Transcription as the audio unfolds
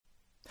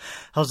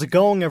How's it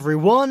going,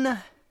 everyone?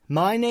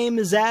 My name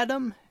is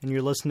Adam, and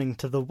you're listening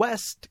to the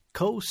West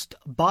Coast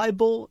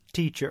Bible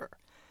Teacher,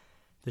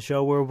 the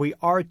show where we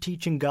are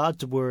teaching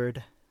God's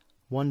Word,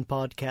 one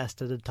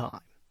podcast at a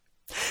time.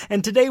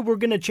 And today we're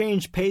going to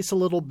change pace a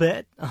little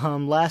bit.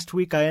 Last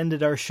week I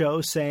ended our show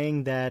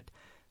saying that,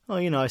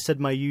 I said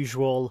my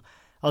usual,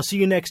 I'll see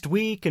you next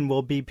week, and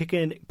we'll be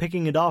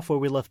picking it off where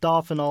we left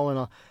off and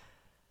all.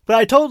 But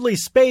I totally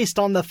spaced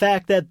on the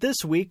fact that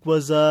this week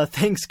was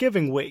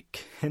Thanksgiving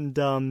week, and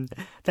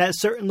that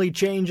certainly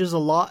changes a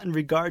lot in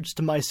regards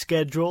to my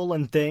schedule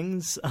and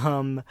things.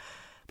 But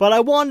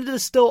I wanted to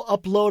still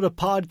upload a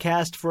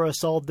podcast for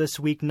us all this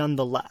week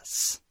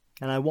nonetheless,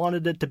 and I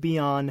wanted it to be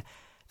on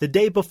the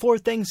day before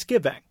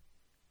Thanksgiving.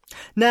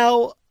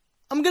 Now,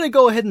 I'm going to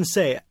go ahead and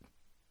say it.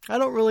 I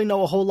don't really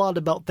know a whole lot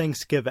about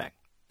Thanksgiving,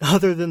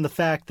 other than the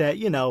fact that,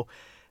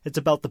 it's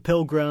about the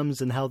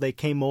Pilgrims and how they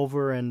came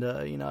over and,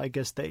 I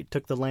guess they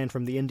took the land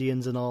from the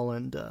Indians and all,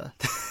 and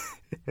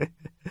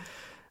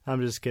I'm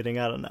just kidding,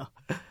 I don't know.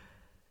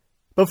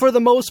 But for the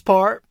most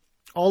part,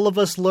 all of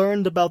us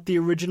learned about the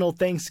original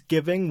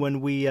Thanksgiving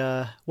when we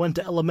went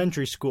to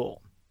elementary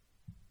school.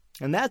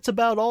 And that's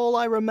about all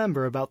I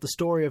remember about the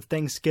story of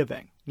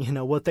Thanksgiving,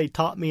 what they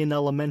taught me in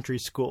elementary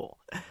school.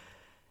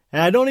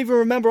 And I don't even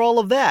remember all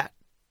of that.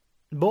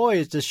 Boy,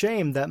 it's a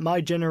shame that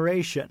my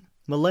generation,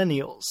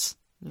 millennials,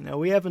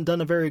 we haven't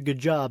done a very good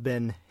job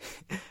in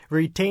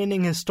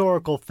retaining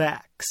historical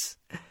facts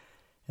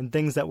and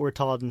things that were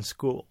taught in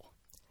school.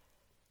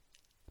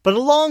 But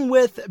along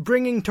with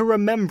bringing to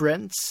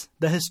remembrance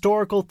the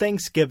historical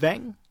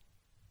Thanksgiving,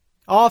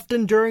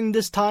 often during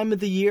this time of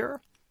the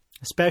year,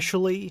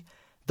 especially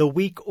the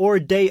week or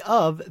day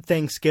of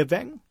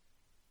Thanksgiving,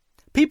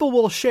 people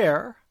will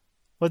share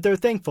what they're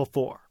thankful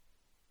for.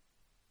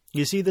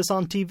 You see this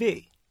on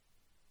TV.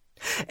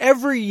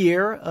 Every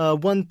year,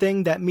 one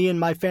thing that me and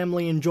my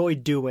family enjoy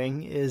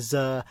doing is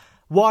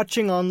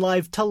watching on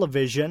live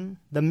television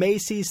the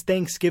Macy's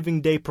Thanksgiving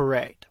Day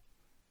Parade.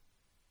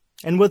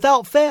 And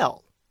without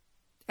fail,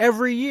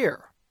 every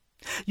year,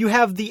 you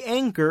have the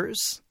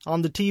anchors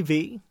on the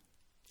TV,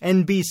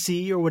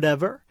 NBC or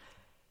whatever,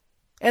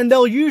 and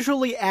they'll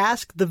usually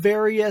ask the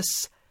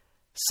various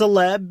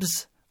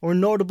celebs or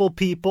notable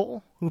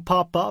people who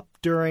pop up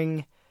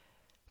during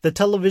the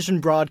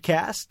television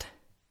broadcast.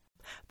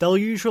 They'll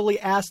usually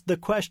ask the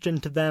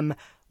question to them,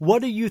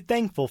 what are you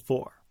thankful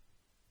for?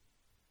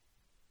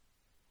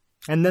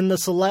 And then the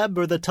celeb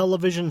or the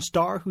television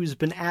star who's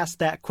been asked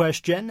that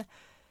question,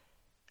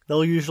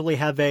 they'll usually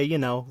have a,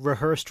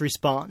 rehearsed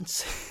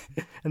response.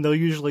 And they'll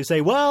usually say,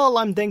 well,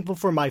 I'm thankful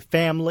for my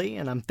family,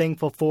 and I'm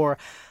thankful for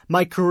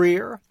my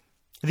career,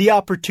 the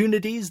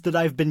opportunities that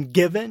I've been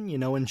given,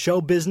 in show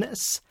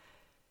business.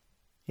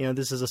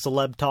 This is a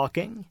celeb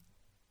talking.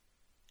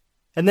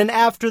 And then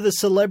after the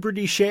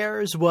celebrity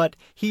shares what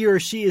he or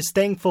she is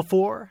thankful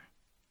for,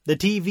 the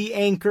TV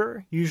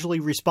anchor usually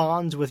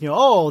responds with,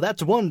 oh,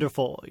 that's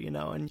wonderful,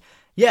 and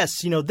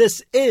yes,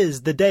 this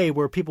is the day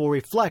where people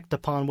reflect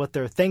upon what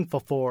they're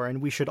thankful for,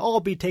 and we should all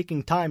be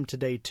taking time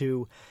today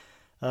to,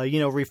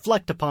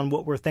 reflect upon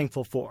what we're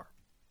thankful for.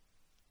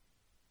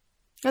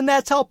 And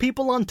that's how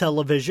people on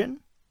television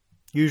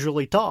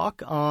usually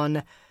talk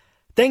on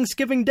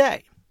Thanksgiving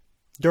Day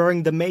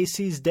during the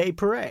Macy's Day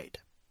Parade.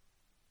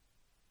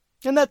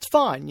 And that's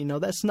fine,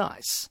 that's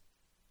nice.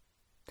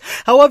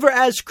 However,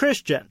 as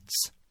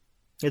Christians,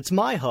 it's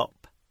my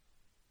hope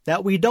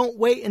that we don't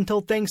wait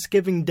until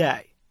Thanksgiving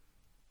Day,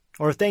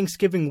 or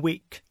Thanksgiving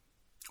week,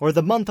 or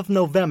the month of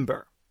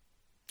November,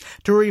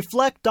 to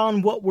reflect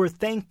on what we're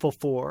thankful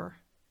for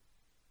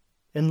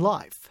in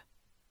life.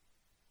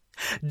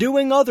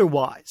 Doing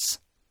otherwise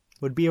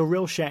would be a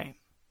real shame,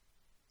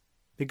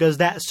 because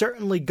that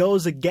certainly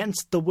goes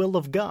against the will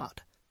of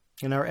God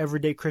in our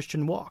everyday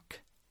Christian walk.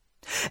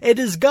 It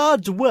is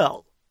God's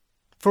will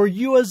for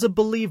you as a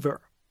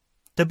believer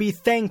to be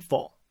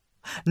thankful,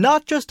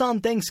 not just on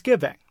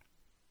Thanksgiving,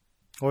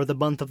 or the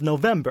month of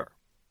November,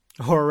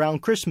 or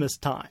around Christmas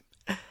time,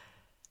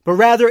 but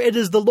rather it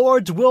is the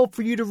Lord's will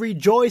for you to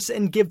rejoice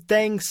and give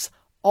thanks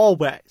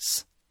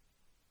always.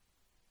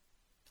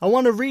 I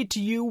want to read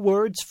to you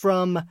words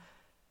from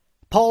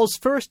Paul's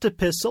first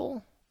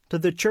epistle to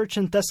the church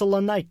in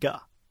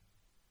Thessalonica.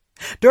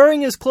 During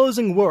his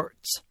closing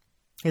words,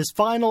 his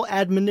final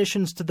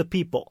admonitions to the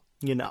people,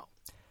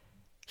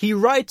 he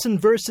writes in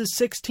verses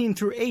 16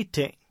 through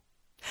 18,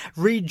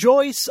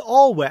 rejoice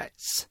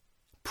always,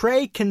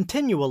 pray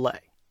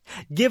continually,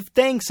 give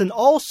thanks in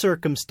all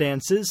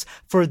circumstances,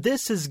 for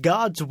this is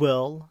God's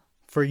will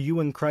for you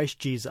in Christ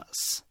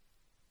Jesus.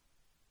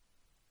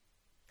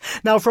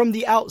 Now from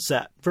the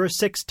outset, verse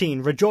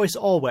 16, rejoice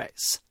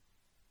always.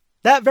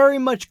 That very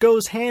much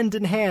goes hand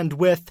in hand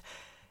with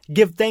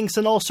give thanks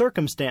in all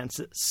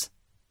circumstances.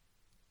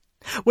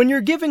 When you're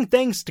giving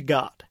thanks to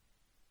God,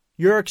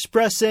 you're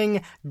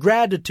expressing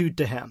gratitude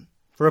to Him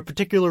for a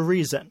particular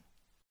reason.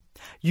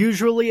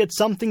 Usually it's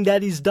something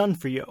that He's done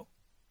for you.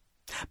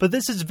 But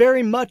this is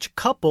very much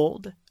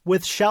coupled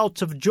with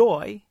shouts of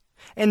joy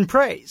and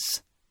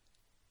praise.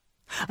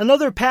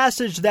 Another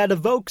passage that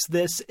evokes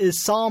this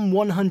is Psalm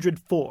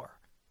 104,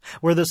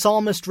 where the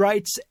psalmist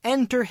writes,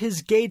 "Enter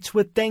his gates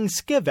with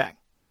thanksgiving,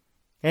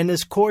 and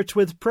his courts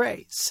with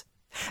praise.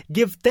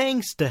 Give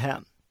thanks to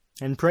him,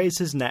 and praise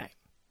his name."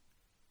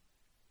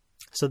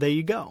 So there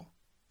you go.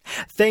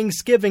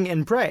 Thanksgiving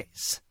and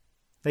praise,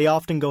 they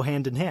often go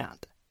hand in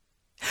hand.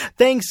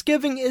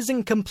 Thanksgiving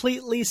isn't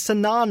completely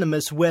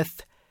synonymous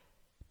with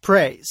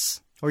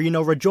praise, or,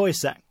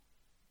 rejoicing.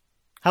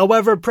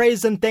 However,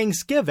 praise and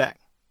thanksgiving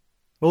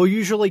will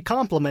usually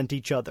complement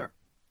each other,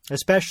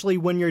 especially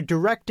when you're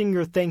directing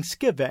your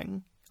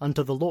thanksgiving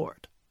unto the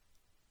Lord.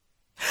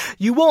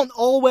 You won't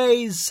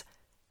always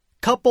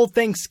couple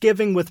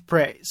thanksgiving with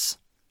praise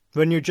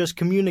when you're just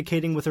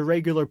communicating with a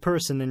regular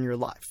person in your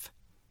life.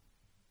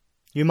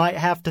 You might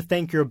have to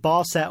thank your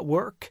boss at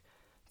work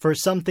for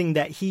something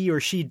that he or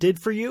she did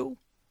for you.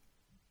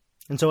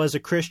 And so as a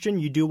Christian,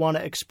 you do want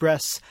to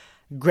express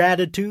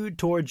gratitude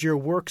towards your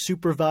work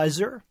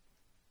supervisor.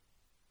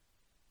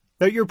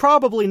 But you're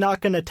probably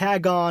not going to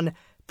tag on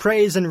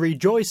praise and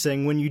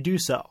rejoicing when you do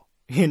so.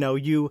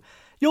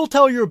 You'll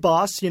tell your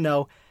boss,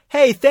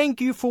 "Hey,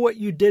 thank you for what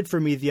you did for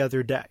me the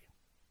other day."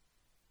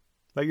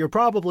 But you're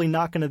probably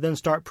not going to then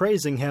start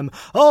praising him.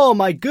 "Oh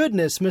my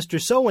goodness, Mr.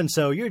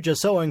 So-and-so, you're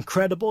just so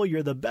incredible.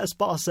 You're the best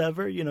boss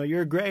ever.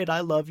 You're great.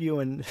 I love you.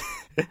 And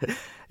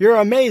you're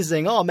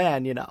amazing. Oh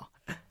man,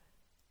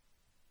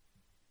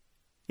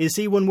 You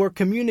see, when we're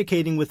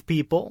communicating with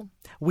people,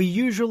 we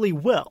usually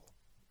will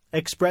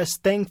express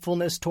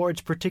thankfulness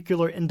towards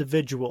particular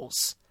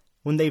individuals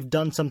when they've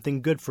done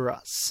something good for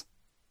us.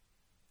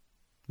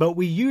 But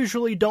we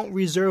usually don't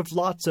reserve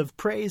lots of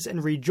praise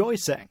and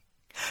rejoicing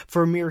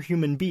for mere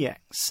human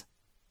beings.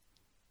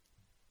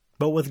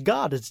 But with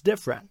God, it's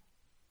different.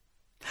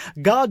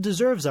 God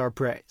deserves our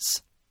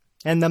praise,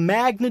 and the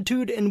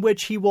magnitude in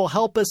which He will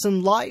help us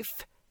in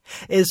life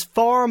is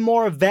far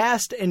more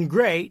vast and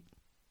great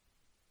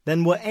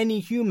than what any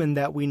human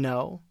that we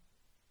know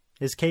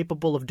is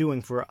capable of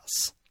doing for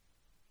us.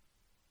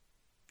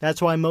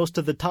 That's why most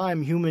of the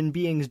time human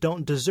beings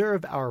don't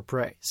deserve our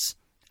praise,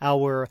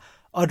 our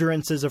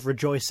utterances of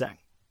rejoicing.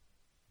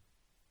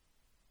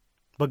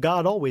 But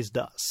God always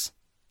does.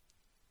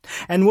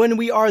 And when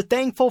we are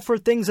thankful for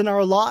things in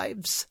our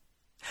lives,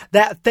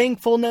 that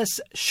thankfulness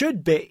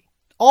should be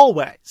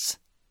always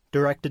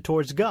directed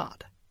towards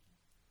God.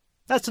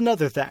 That's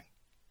another thing.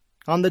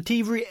 On the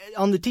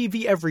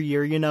TV every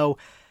year,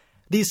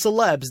 these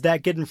celebs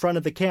that get in front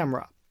of the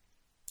camera,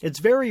 it's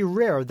very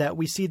rare that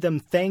we see them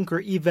thank or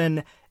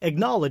even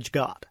acknowledge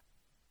God.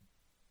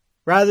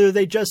 Rather,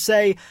 they just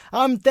say,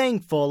 I'm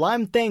thankful,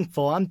 I'm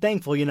thankful, I'm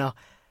thankful,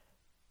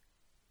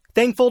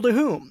 Thankful to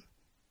whom?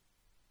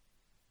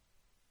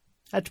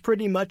 That's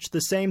pretty much the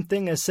same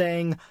thing as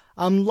saying,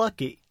 I'm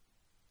lucky.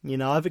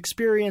 I've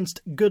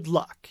experienced good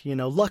luck.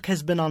 Luck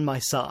has been on my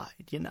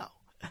side,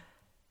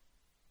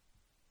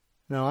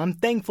 No, I'm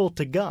thankful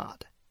to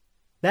God.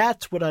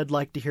 That's what I'd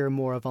like to hear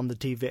more of on the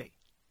TV.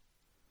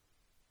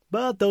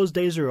 But those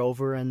days are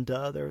over, and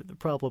they're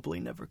probably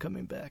never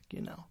coming back,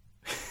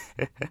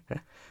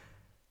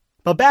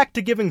 But back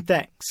to giving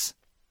thanks.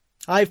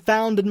 I've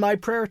found in my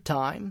prayer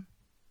time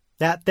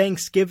that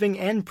thanksgiving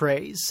and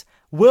praise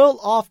will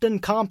often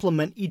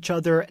complement each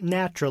other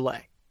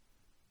naturally.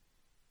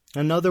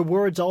 In other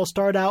words, I'll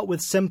start out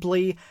with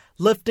simply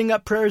lifting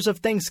up prayers of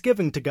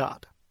thanksgiving to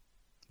God.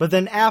 But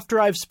then after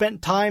I've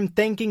spent time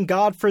thanking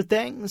God for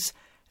things,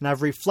 and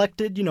I've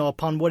reflected,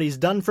 upon what He's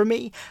done for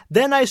me,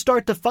 then I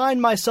start to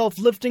find myself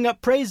lifting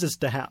up praises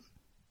to Him.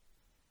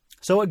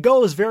 So it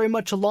goes very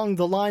much along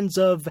the lines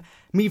of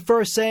me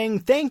first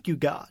saying, thank you,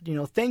 God.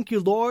 Thank you,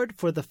 Lord,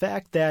 for the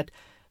fact that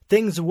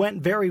things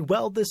went very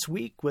well this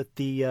week with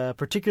the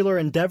particular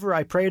endeavor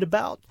I prayed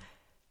about.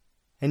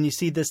 And you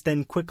see this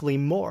then quickly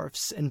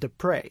morphs into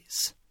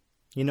praise.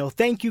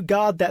 Thank you,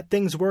 God, that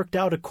things worked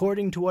out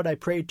according to what I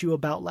prayed to you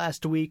about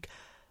last week.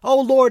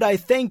 Oh, Lord, I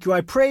thank you.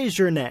 I praise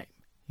your name.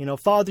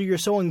 Father, you're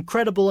so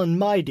incredible and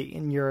mighty,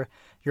 and your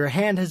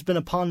hand has been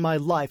upon my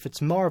life.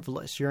 It's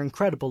marvelous. You're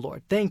incredible,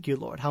 Lord. Thank you,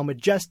 Lord. How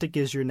majestic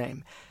is your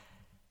name.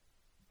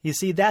 You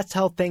see, that's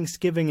how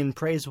thanksgiving and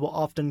praise will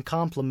often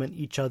complement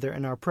each other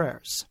in our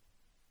prayers.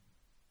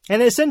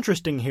 And it's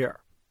interesting here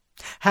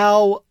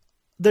how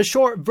the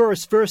short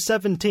verse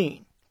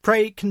 17,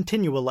 pray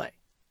continually,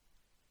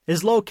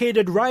 is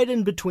located right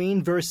in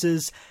between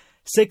verses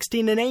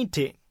 16 and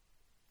 18.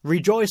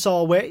 Rejoice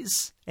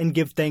always, and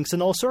give thanks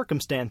in all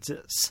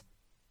circumstances.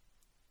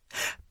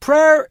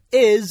 Prayer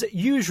is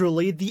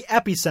usually the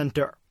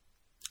epicenter,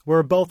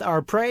 where both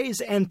our praise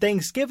and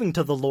thanksgiving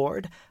to the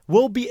Lord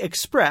will be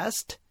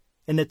expressed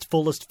in its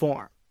fullest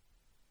form.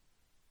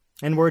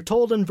 And we're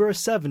told in verse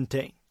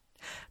 17,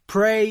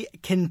 pray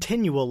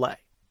continually.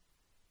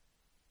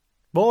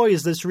 Boy,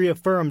 is this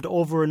reaffirmed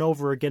over and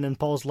over again in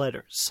Paul's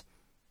letters.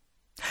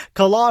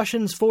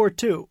 Colossians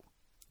 4:2,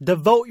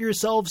 devote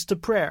yourselves to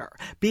prayer,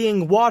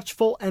 being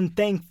watchful and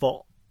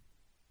thankful.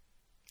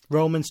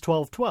 Romans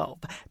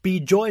 12:12, be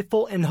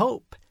joyful in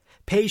hope,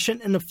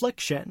 patient in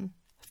affliction,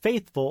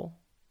 faithful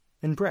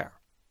in prayer.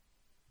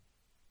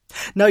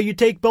 Now you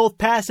take both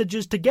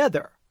passages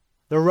together,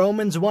 the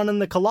Romans 1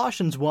 and the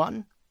Colossians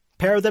 1,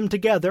 pair them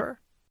together,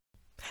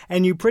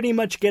 and you pretty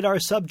much get our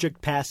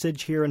subject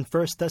passage here in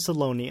 1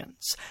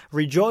 Thessalonians.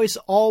 Rejoice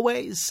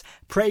always,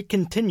 pray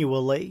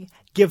continually,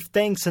 give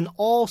thanks in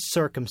all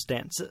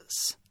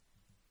circumstances.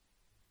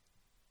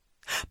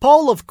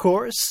 Paul, of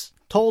course,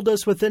 told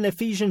us within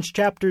Ephesians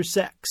chapter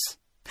 6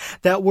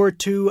 that we're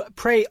to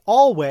pray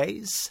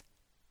always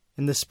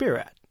in the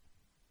Spirit.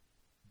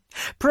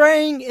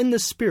 Praying in the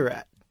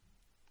Spirit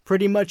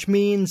pretty much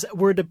means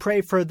we're to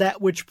pray for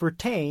that which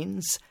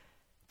pertains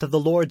to the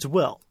Lord's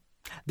will,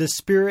 the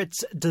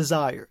Spirit's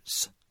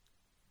desires.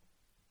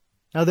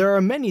 Now, there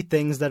are many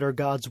things that are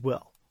God's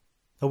will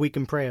that we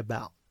can pray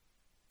about,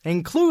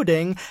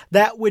 including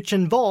that which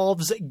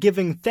involves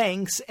giving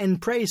thanks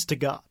and praise to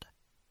God.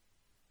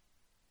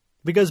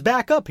 Because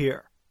back up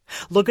here,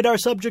 look at our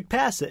subject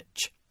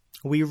passage.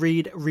 We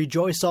read,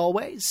 rejoice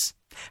always,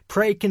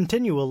 pray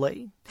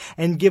continually,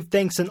 and give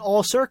thanks in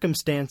all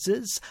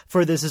circumstances,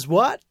 for this is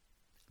what?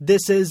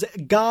 This is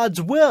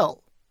God's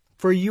will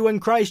for you in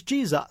Christ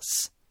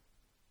Jesus.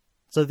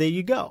 So there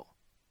you go.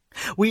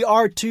 We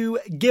are to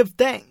give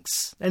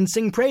thanks and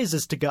sing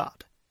praises to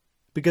God,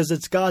 because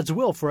it's God's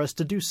will for us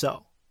to do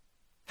so.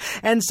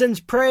 And since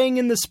praying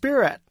in the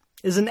Spirit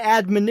is an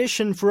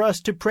admonition for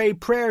us to pray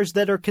prayers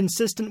that are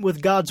consistent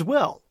with God's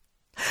will,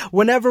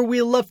 whenever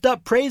we lift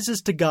up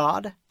praises to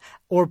God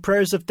or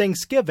prayers of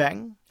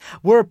thanksgiving,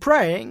 we're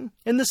praying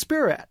in the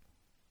Spirit.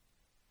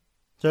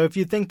 So if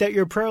you think that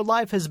your prayer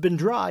life has been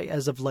dry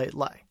as of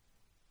lately,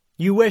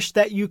 you wish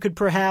that you could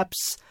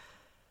perhaps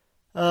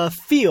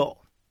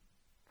feel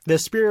the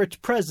Spirit's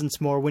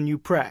presence more when you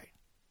pray,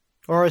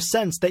 or a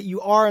sense that you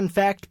are in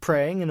fact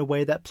praying in a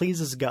way that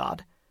pleases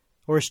God,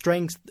 or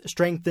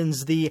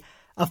strengthens the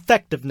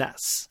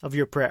effectiveness of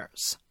your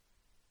prayers.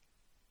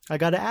 I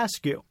got to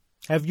ask you,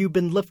 have you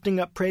been lifting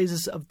up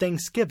praises of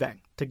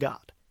thanksgiving to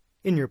God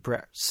in your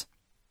prayers?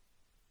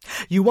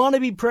 You want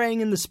to be praying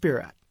in the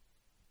Spirit,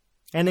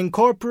 and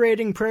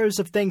incorporating prayers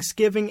of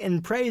thanksgiving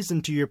and praise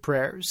into your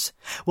prayers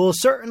will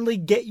certainly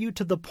get you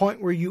to the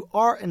point where you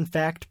are in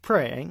fact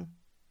praying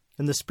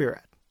in the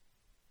Spirit.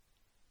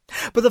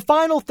 But the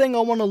final thing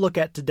I want to look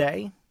at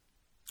today,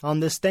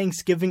 on this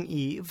Thanksgiving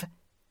Eve,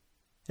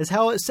 is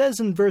how it says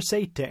in verse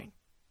 18,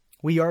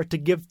 we are to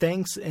give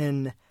thanks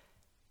in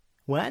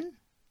when?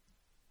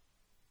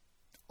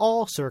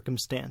 All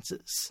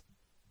circumstances.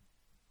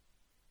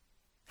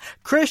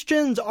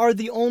 Christians are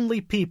the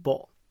only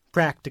people,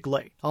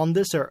 practically, on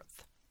this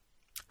earth,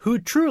 who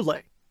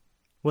truly,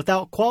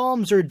 without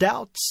qualms or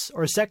doubts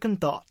or second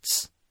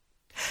thoughts,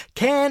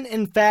 can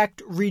in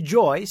fact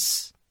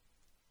rejoice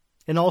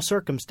in all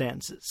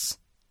circumstances.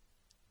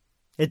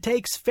 It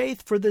takes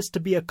faith for this to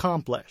be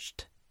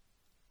accomplished.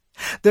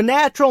 The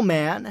natural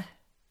man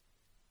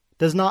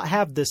does not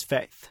have this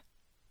faith.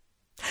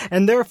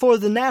 And therefore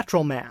the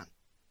natural man,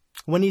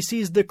 when he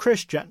sees the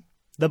Christian,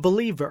 the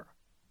believer,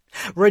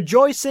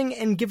 rejoicing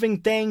and giving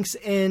thanks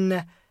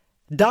in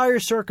dire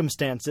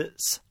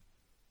circumstances,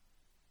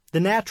 the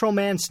natural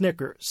man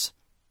snickers,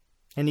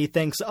 and he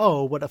thinks,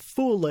 oh, what a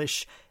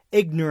foolish,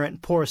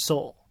 ignorant, poor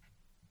soul.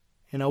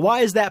 Why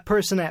is that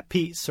person at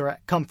peace or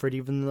at comfort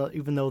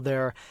even though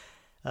they're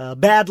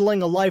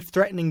battling a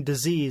life-threatening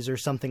disease or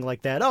something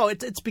like that? Oh,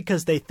 it's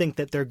because they think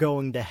that they're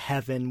going to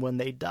heaven when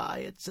they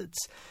die.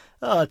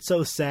 It's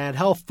so sad.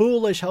 How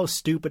foolish, how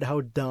stupid,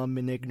 how dumb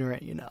and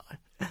ignorant,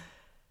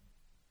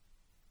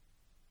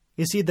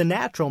 You see, the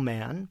natural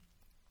man,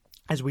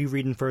 as we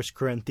read in 1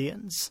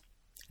 Corinthians,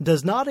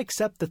 does not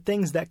accept the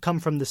things that come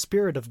from the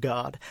Spirit of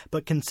God,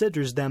 but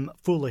considers them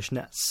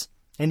foolishness.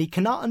 And he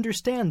cannot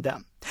understand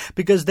them,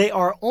 because they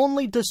are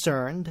only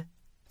discerned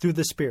through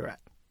the Spirit.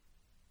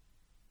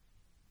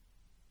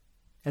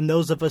 And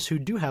those of us who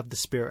do have the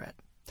Spirit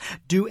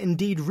do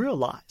indeed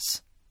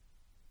realize,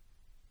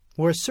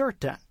 we're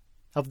certain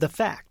of the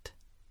fact,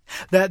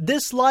 that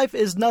this life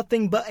is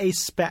nothing but a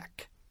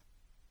speck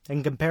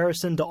in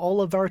comparison to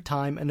all of our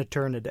time and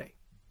eternity.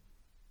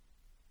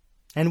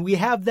 And we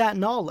have that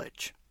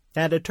knowledge,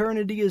 that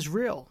eternity is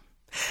real,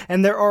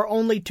 and there are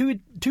only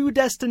two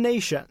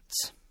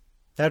destinations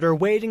that are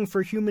waiting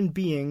for human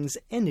beings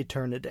in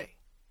eternity.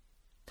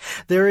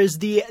 There is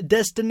the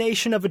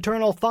destination of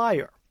eternal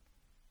fire,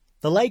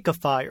 the lake of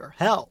fire,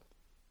 hell.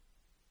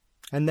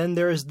 And then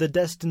there is the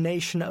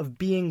destination of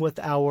being with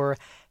our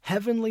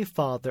Heavenly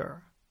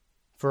Father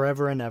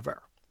forever and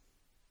ever.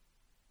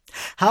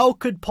 How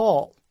could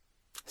Paul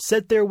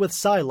sit there with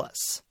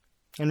Silas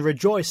and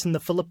rejoice in the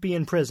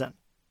Philippian prison?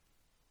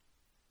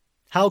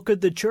 How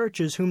could the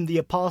churches whom the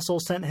apostle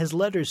sent his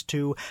letters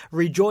to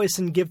rejoice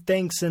and give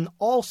thanks in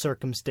all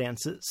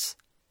circumstances?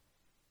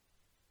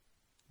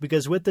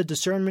 Because with the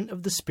discernment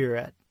of the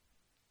Spirit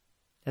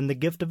and the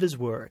gift of his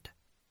word,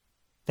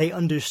 they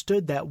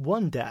understood that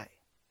one day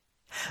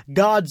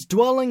God's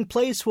dwelling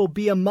place will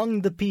be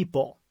among the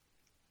people,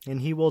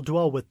 and he will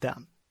dwell with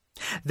them.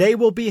 They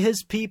will be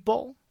his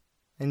people,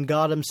 and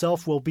God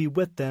himself will be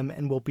with them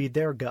and will be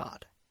their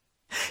God.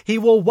 He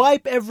will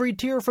wipe every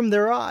tear from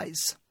their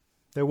eyes,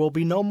 there will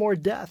be no more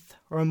death,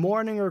 or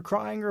mourning, or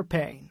crying, or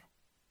pain.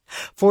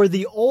 For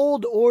the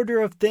old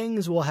order of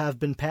things will have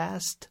been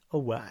passed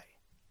away.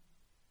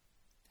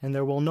 And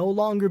there will no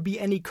longer be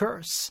any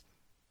curse.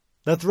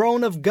 The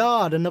throne of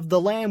God and of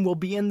the Lamb will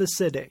be in the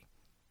city,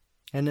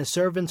 and his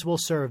servants will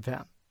serve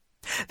him.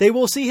 They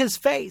will see his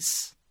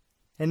face,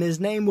 and his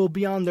name will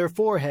be on their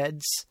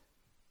foreheads.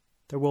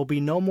 There will be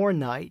no more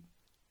night.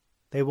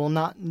 They will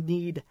not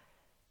need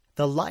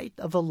the light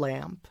of a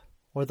lamp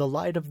or the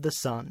light of the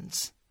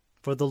suns,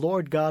 for the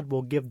Lord God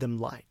will give them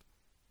light,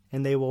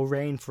 and they will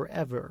reign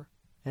forever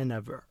and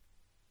ever.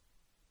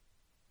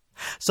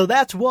 So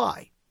that's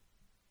why,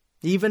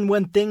 even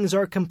when things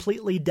are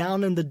completely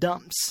down in the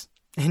dumps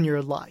in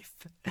your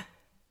life,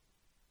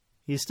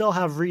 you still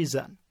have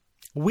reason.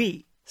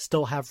 We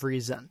still have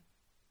reason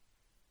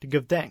to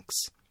give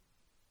thanks,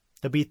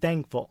 to be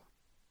thankful.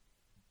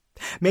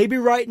 Maybe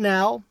right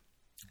now,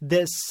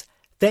 this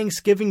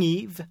Thanksgiving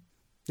Eve,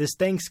 this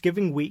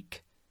Thanksgiving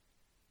week,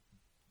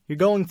 you're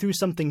going through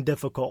something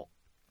difficult,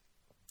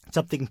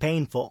 something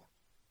painful,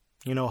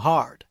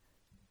 hard.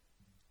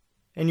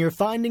 And you're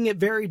finding it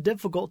very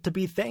difficult to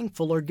be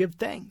thankful or give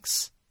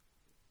thanks.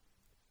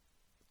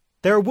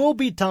 There will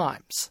be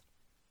times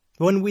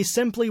when we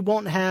simply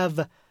won't have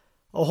a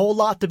whole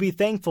lot to be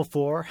thankful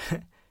for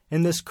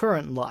in this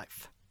current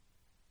life.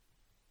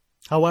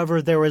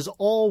 However, there is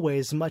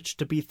always much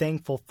to be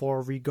thankful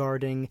for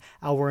regarding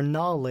our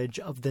knowledge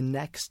of the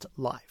next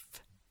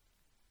life.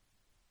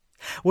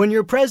 When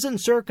your present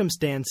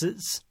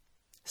circumstances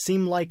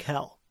seem like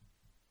hell,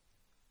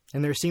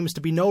 and there seems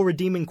to be no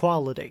redeeming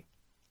quality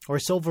or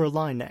silver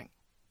lining,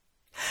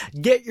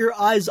 get your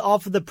eyes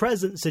off of the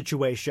present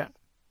situation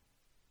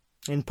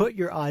and put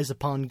your eyes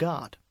upon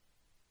God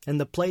and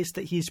the place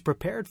that he's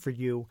prepared for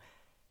you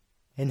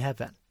in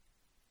heaven.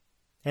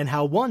 And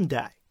how one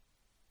day,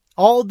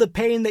 all the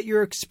pain that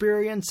you're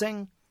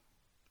experiencing,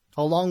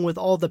 along with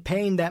all the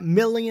pain that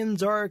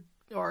millions are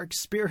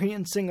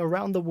experiencing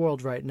around the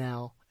world right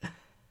now,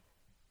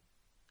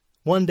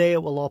 one day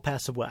it will all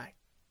pass away,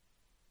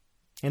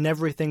 and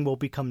everything will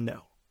become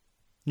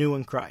new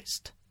in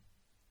Christ.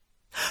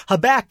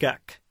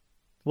 Habakkuk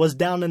was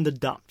down in the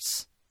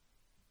dumps.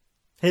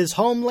 His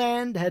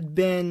homeland had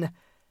been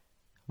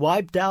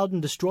wiped out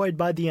and destroyed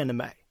by the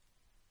enemy.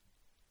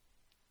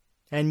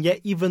 And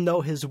yet, even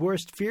though his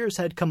worst fears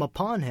had come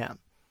upon him,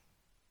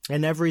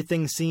 and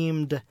everything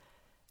seemed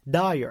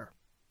dire,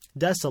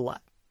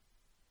 desolate,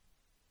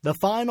 the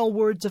final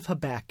words of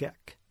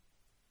Habakkuk,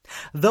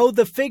 though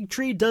the fig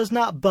tree does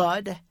not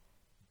bud,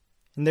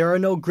 and there are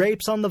no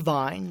grapes on the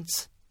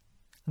vines,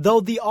 though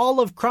the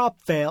olive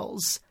crop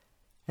fails,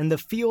 and the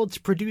fields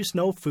produce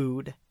no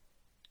food,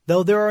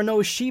 though there are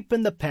no sheep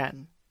in the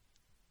pen,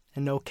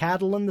 and no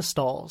cattle in the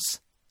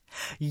stalls,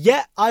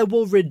 yet I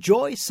will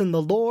rejoice in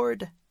the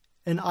Lord,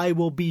 and I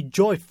will be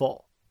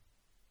joyful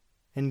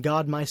in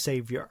God my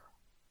Savior.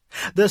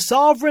 The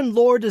sovereign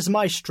Lord is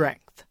my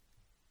strength.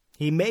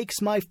 He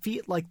makes my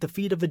feet like the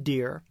feet of a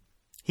deer.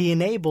 He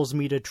enables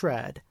me to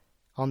tread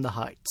on the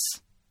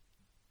heights.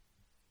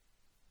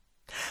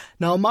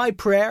 Now, my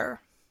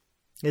prayer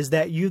is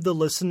that you, the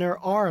listener,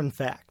 are in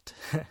fact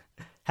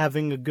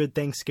having a good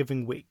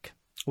Thanksgiving week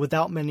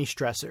without many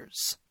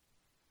stressors.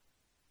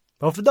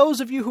 But for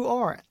those of you who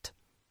aren't,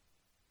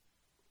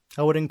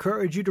 I would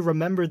encourage you to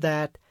remember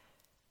that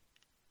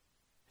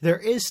there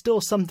is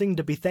still something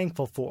to be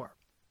thankful for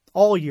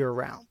all year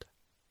round,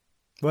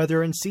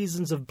 whether in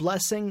seasons of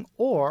blessing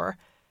or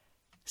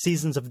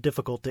seasons of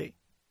difficulty.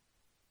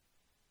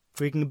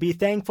 We can be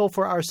thankful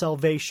for our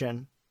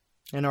salvation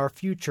and our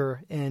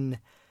future in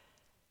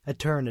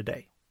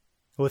eternity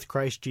with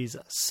Christ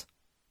Jesus.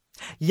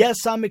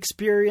 Yes, I'm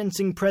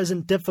experiencing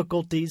present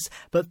difficulties,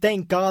 but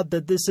thank God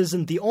that this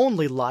isn't the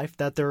only life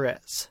that there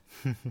is.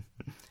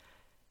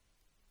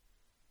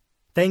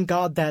 Thank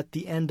God that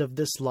the end of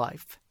this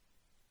life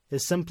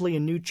is simply a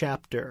new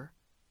chapter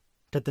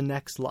to the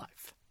next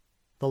life,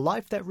 the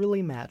life that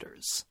really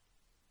matters.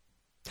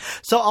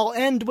 So I'll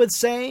end with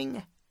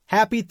saying,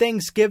 Happy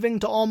Thanksgiving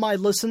to all my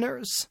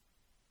listeners.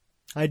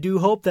 I do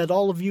hope that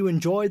all of you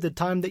enjoy the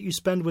time that you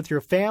spend with your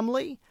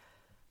family,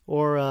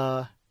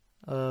 or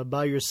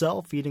by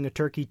yourself eating a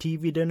turkey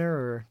TV dinner,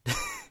 or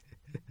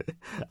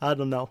I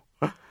don't know,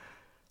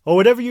 or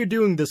whatever you're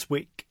doing this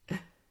week.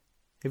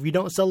 If you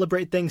don't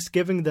celebrate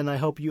Thanksgiving, then I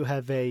hope you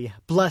have a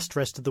blessed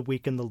rest of the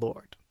week in the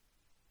Lord.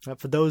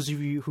 For those of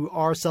you who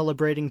are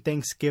celebrating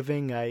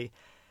Thanksgiving, I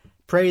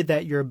pray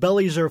that your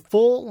bellies are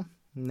full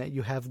and that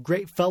you have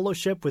great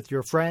fellowship with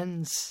your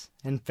friends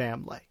and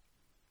family.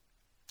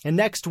 And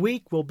next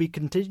week, we'll be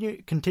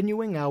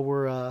continuing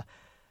our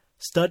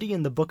study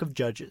in the book of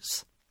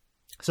Judges.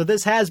 So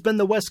this has been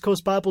the West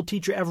Coast Bible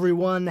Teacher,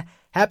 everyone.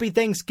 Happy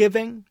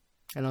Thanksgiving,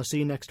 and I'll see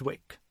you next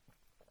week.